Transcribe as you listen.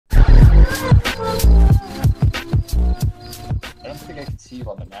see you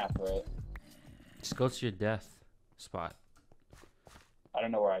on the map, right? Just go to your death spot. I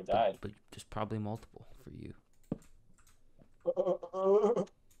don't know where I died. But there's probably multiple for you.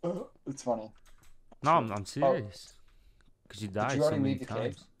 It's funny. No, I'm serious. Because you died you so already many leave the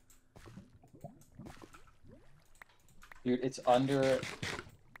times. cave? Dude, it's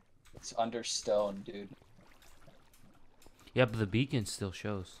under stone, dude. Yeah, but the beacon still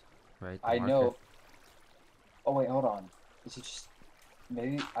shows, right? The I marker. know. Oh wait, hold on. Is it just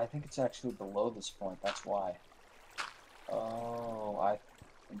maybe? I think it's actually below this point. That's why. Oh, I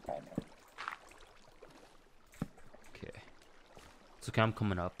think I know. Okay. It's okay, I'm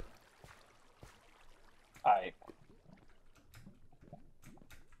coming up.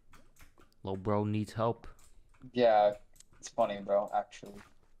 Little bro needs help. Yeah, it's funny, bro, actually.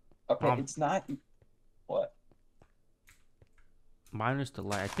 Okay, it's not... What? Miner's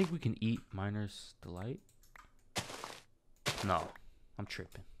Delight. I think we can eat Miner's Delight. No, I'm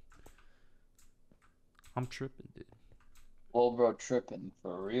tripping. I'm tripping, dude. Little bro tripping,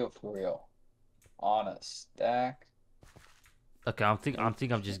 for real, for real. On a stack. Okay, I'm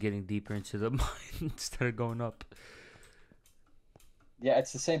just getting deeper into the mine instead of going up. Yeah,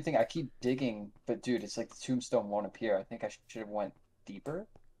 it's the same thing. I keep digging, but dude, it's like the tombstone won't appear. I think I should have went deeper.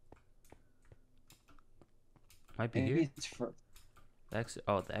 Might be Maybe here. it's for... The exit.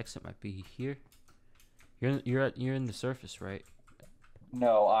 Oh, the exit might be here. You're in the surface, right?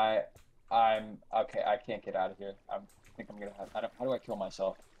 No, I'm okay. I can't get out of here. I think I'm gonna have. How do I kill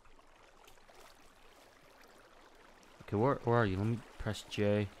myself? Okay, where are you? Let me press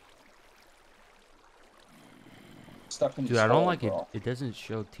J. Stuck in the Dude, I don't like it. bro. It doesn't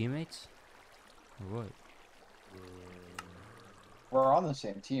show teammates. Or what? We're on the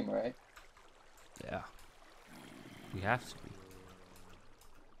same team, right? Yeah. We have to be.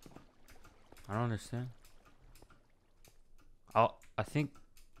 I don't understand. I think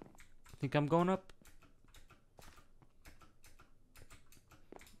I'm going up.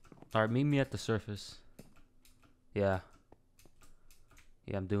 Alright, meet me at the surface. Yeah.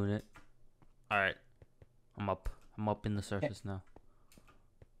 Yeah, I'm doing it. Alright. I'm up. I'm up in the surface now.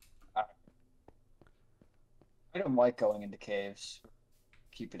 I don't like going into caves.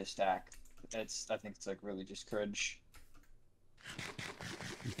 Keep it a stack. I think it's like really just cringe.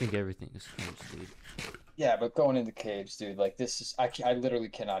 You think everything is cringe, dude. Yeah, but going into caves, dude, like this is I literally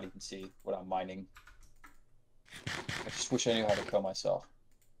cannot even see what I'm mining. I just wish I knew how to kill myself.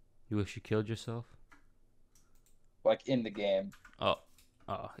 You wish you killed yourself? Like in the game. Oh.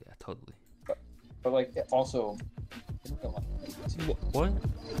 Oh, yeah, totally. But like also What?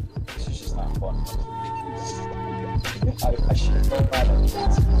 This is just not fun. I should have thought about it.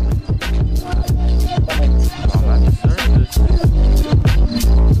 I'm at the surface.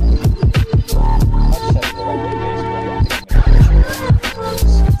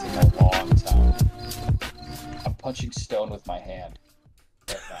 It's a long time. I'm punching stone with my hand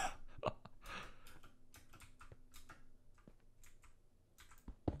right now.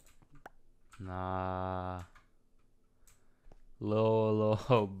 Nah.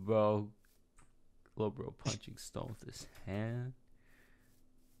 Low, bro. Low, bro, punching stone with his hand.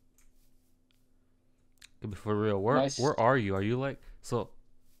 But for real, where are you? Are you like so?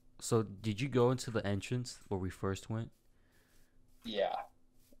 Did you go into the entrance where we first went? Yeah.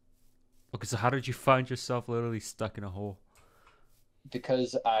 Okay, so how did you find yourself literally stuck in a hole?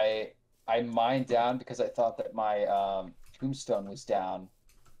 Because I mined down because I thought that my tombstone was down,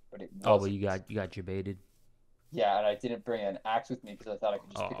 but it wasn't. Oh, but you got baited. Yeah, and I didn't bring an axe with me because I thought I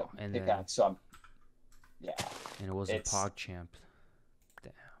could just pick up a pickaxe. So yeah. And it was a PogChamp.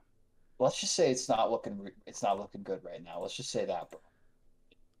 Damn. Let's just say it's not looking good right now. Let's just say that, bro.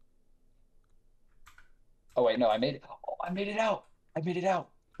 Oh wait, no, I made it. Oh, I made it out. I made it out.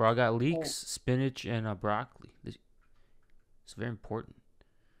 Bro, I got leeks, spinach, and broccoli. It's very important.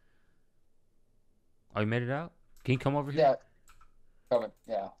 Oh, you made it out? Can you come over here? Yeah. Coming.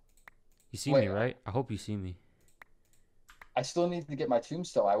 Yeah. You see me, right? I hope you see me. I still need to get my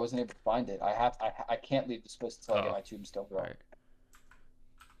tombstone. I wasn't able to find it. I can't leave this place until I get my tombstone, bro. Right.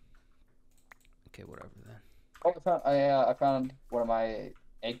 Okay, whatever then. Oh, I found one of my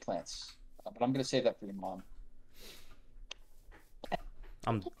eggplants, but I'm gonna save that for your mom.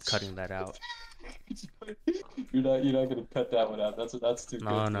 I'm cutting that out. You're not gonna cut that one out. That's too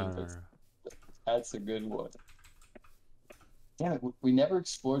good. No. That's a good one. Yeah, we never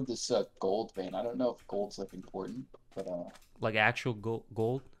explored this gold vein. I don't know if gold's like important, but like actual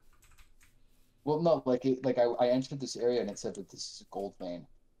gold. Well, no, I entered this area and it said that this is a gold vein.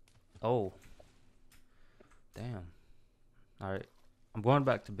 Oh. Damn. All right, I'm going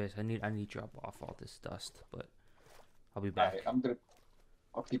back to base. I need to drop off all this dust, but I'll be back. All right,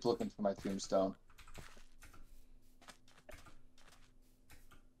 I'll keep looking for my tombstone.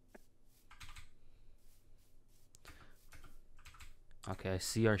 Okay, I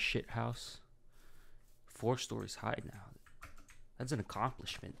see our shit house. 4 stories high now. That's an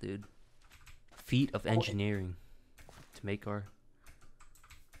accomplishment, dude. Feat of engineering to make our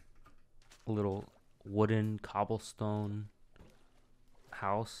little wooden cobblestone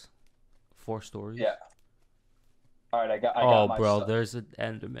house. 4 stories. Yeah. All right, I got Oh, my bro, stuff. there's an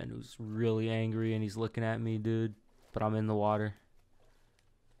Enderman who's really angry and he's looking at me, dude. But I'm in the water.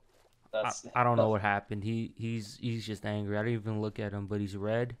 That's I don't know what happened. He's just angry. I didn't even look at him, but he's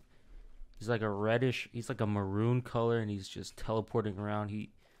red. He's like a reddish. He's like a maroon color, and he's just teleporting around.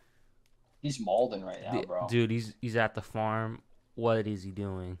 he's Malden right now, bro. Dude, he's at the farm. What is he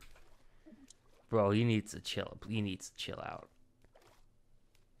doing, bro? He needs to chill. He needs to chill out.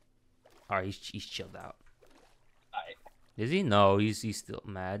 All right, he's chilled out. I, Is he? No, he's still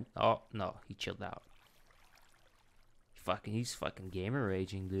mad. Oh no, he chilled out. He's fucking gamer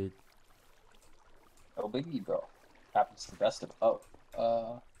raging, dude. no biggie, bro. Happens to the best of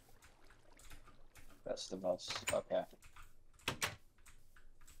best of us. Okay.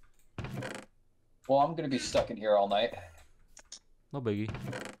 Well, I'm gonna be stuck in here all night. No biggie.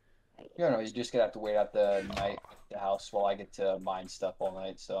 You know, you just gonna have to wait out the night at the house while I get to mine stuff all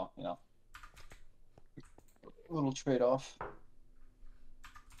night. So, you know, a little trade-off.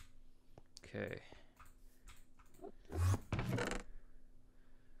 Okay.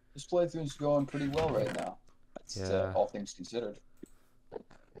 This playthrough's going pretty well right now. That's Yeah. all things considered.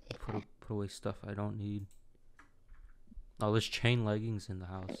 Put away stuff I don't need. Oh, there's chain leggings in the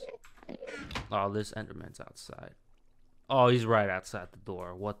house. Oh, this Enderman's outside. Oh, he's right outside the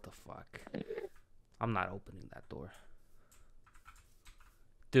door. What the fuck? I'm not opening that door.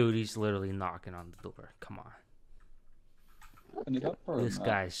 Dude, he's literally knocking on the door. Come on. Open it up for him, This man.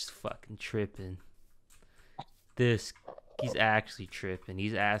 guy's fucking tripping. He's actually tripping.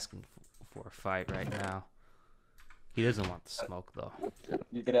 He's asking for a fight right now. He doesn't want the smoke, though.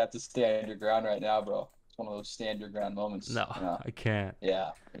 You're gonna have to stand your ground right now, bro. It's one of those stand your ground moments. No, You know? I can't.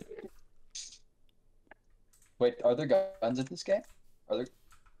 Yeah. Wait, are there guns in this game? Are there?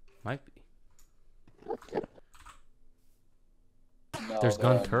 Might be. No, There's there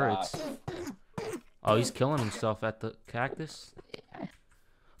gun are turrets. not. Oh, he's killing himself at the cactus?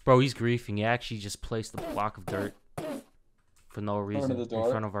 Bro, he's griefing. He actually just placed a block of dirt for no reason the in door?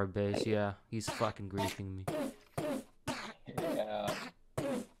 front of our base. Yeah, he's fucking griefing me. Yeah.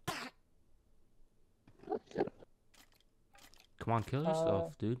 Come on, kill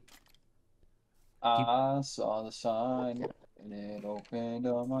yourself, dude. I saw the sign and it opened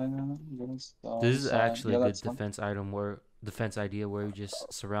up my eyes. This is actually You a know good that song? defense idea where you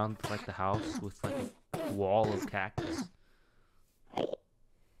just surround like the house with like a wall of cactus.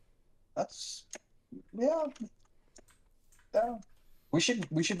 That's yeah. Yeah. We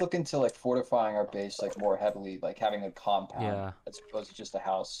should look into like fortifying our base like more heavily, like having a compound Yeah, as opposed to just a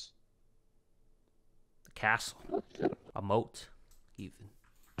house. the castle, a moat, even.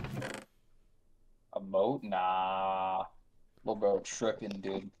 A moat? Nah. Little bro tripping,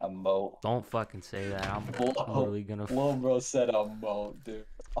 dude. A moat. Don't fucking say that. I'm Little, totally gonna. little bro said a moat, dude.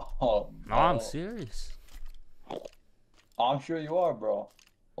 Oh, No, I'm moat. serious. I'm sure you are, bro.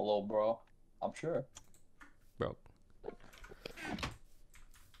 A little bro. I'm sure. Bro.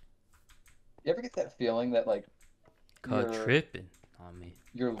 You ever get that feeling that like Cut you're tripping on me.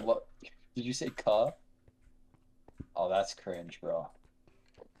 you're lo did you say cuh? Oh, that's cringe, bro.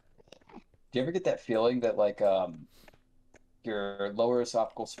 Do you ever get that feeling that like your lower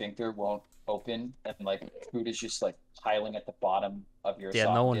esophageal sphincter won't open and like food is just like piling at the bottom of your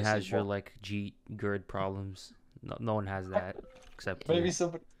Yeah, no one esophagus has and your won't- like GERD problems. No one has that except Maybe you.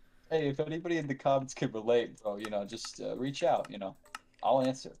 somebody, hey, if anybody in the comments can relate, bro, you know, just reach out, you know. I'll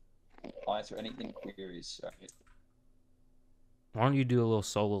answer. I'll answer any inquiries. Right? Why don't you do a little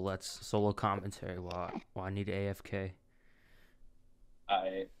solo commentary while I need AFK?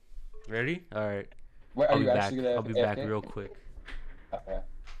 I Ready? All right. Where are I'll be you back. actually gonna I'll be back AFK? real quick. Okay.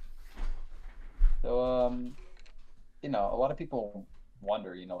 So you know, a lot of people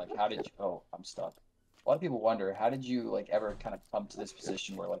wonder, you know, like how did you oh, I'm stuck. A lot of people wonder how did you like ever kind of come to this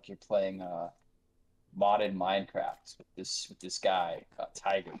position where like you're playing modded Minecraft with this guy,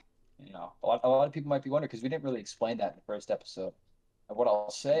 Tiger. You know, a lot of people might be wondering because we didn't really explain that in the first episode. And what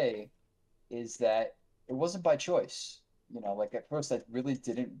I'll say is that it wasn't by choice. You know, like at first I really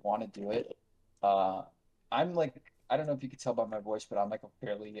didn't want to do it. Uh, I'm like, I don't know if you could tell by my voice, but I'm like a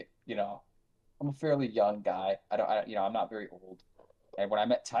fairly, you know, I'm a fairly young guy. You know, I'm not very old. And when I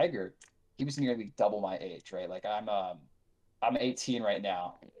met Tiger, he was nearly double my age, right? Like I'm I'm 18 right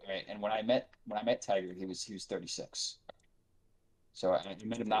now, right? And when I met Tiger, he was 36. So I met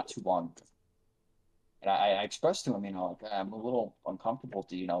him not too long ago. And I expressed to him, like I'm a little uncomfortable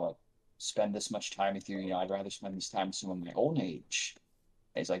to, like spend this much time with you. I'd rather spend this time with someone my own age.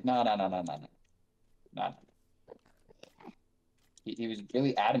 And he's like, no, no, no, no, no, no, no. He was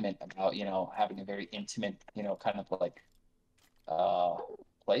really adamant about, having a very intimate, kind of like uh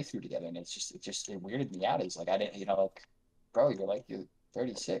playthrough together. And it weirded me out. He's like, I didn't, like, bro, you're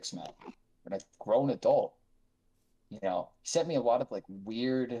 36, man. You're a grown adult. He sent me a lot of like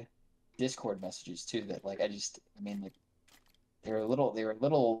weird Discord messages too that like like they were a little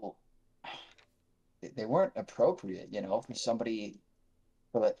they weren't appropriate, for somebody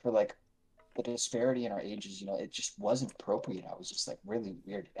for like the disparity in our ages, it just wasn't appropriate. I was just like really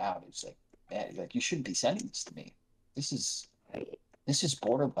weirded out. It was like, man, like you shouldn't be sending this to me. This is this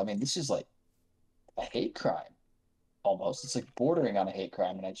is like a hate crime almost. It's like bordering on a hate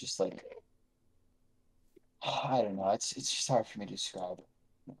crime, and I just like I don't know. It's just hard for me to describe.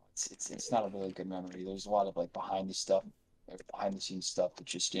 It's not a really good memory. There's a lot of like behind the scenes stuff that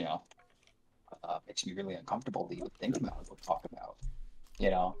just makes me really uncomfortable to even think about or talk about. You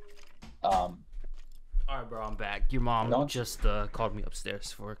know, um, All right, bro, I'm back. Your mom don't just called me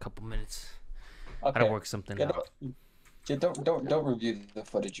upstairs for a couple minutes. I gotta okay. work something Yeah, out. don't review the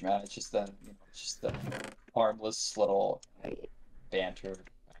footage, man. It's just the harmless little banter.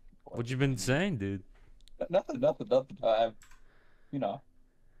 Back and forth. What you been saying, dude? Nothing. You know,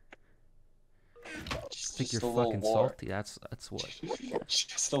 I think just you're a little fucking lore. salty. That's what.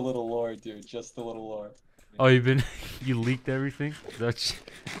 Just a little lore, dude. Just a little lore. Oh, you've been you leaked everything? That's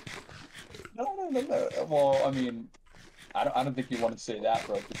No. Well, I mean, I don't think you want to say that,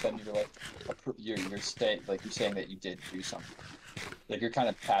 bro. Because then you're like, you're saying that you did do something. Like you're kind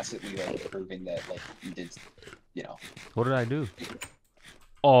of tacitly like proving that like you did, you know. what did I do?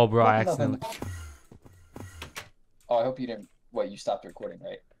 Oh, bro, I Nothing. accidentally. Oh, I hope you didn't. What, you stopped recording,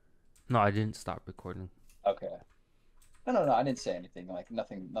 right? No, I didn't stop recording. Okay. No. I didn't say anything. Like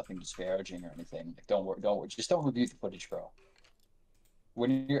nothing disparaging or anything. Like don't worry. Just don't review the footage, bro.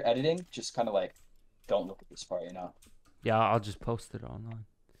 When you're editing, just kind of like, don't look at this part, you know. Yeah, I'll just post it online.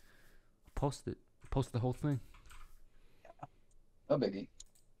 Post it. Post the whole thing. No biggie.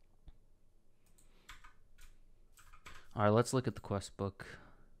 All right, let's look at the quest book.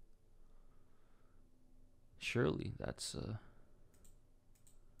 Surely that's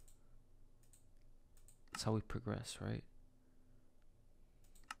how we progress, right?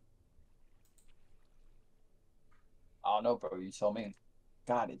 I don't know, bro. You tell me.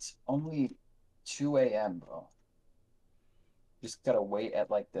 God, it's only 2 a.m., bro. Just gotta wait at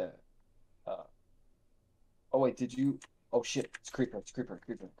like the. Uh... Oh wait, did you? Oh shit! It's creeper. It's creeper.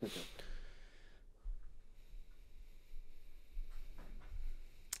 Creeper. Creeper.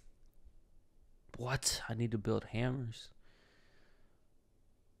 What? I need to build hammers.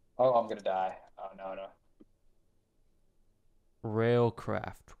 Oh, I'm gonna die. Oh no.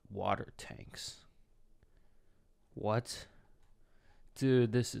 Railcraft water tanks. What?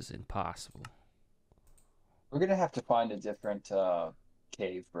 Dude, this is impossible. We're gonna have to find a different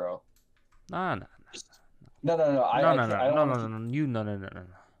cave, bro. Nah, nah. No. I No, I, no, can't, no, I don't no, want no, to no, keep. no. You, no.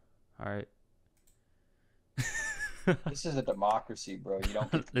 All right. This is a democracy, bro. You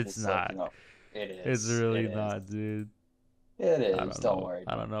don't get to It's just like not. It It's is. really It is. not, dude. It I is. don't Don't know. worry,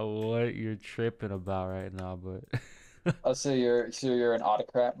 I bro. don't know what you're tripping about right now, but Oh, so you're an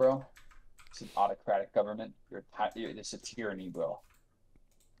autocrat, bro. It's an autocratic government. It's a tyranny, bro.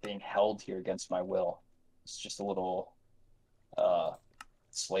 Being held here against my will. It's just a little uh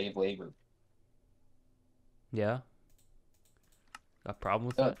slave labor. yeah, got a problem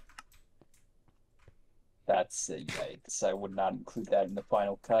with Uh, that? that's a yikes. I would not include that in the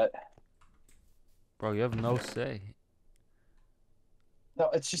final cut. Bro, you have no say. No,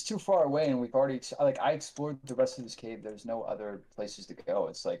 it's just too far away, and we've already like I explored the rest of this cave. There's no other places to go.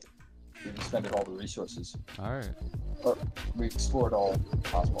 It's like we've expended all the resources. All right. Or we've explored all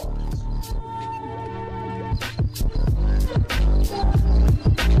possible options.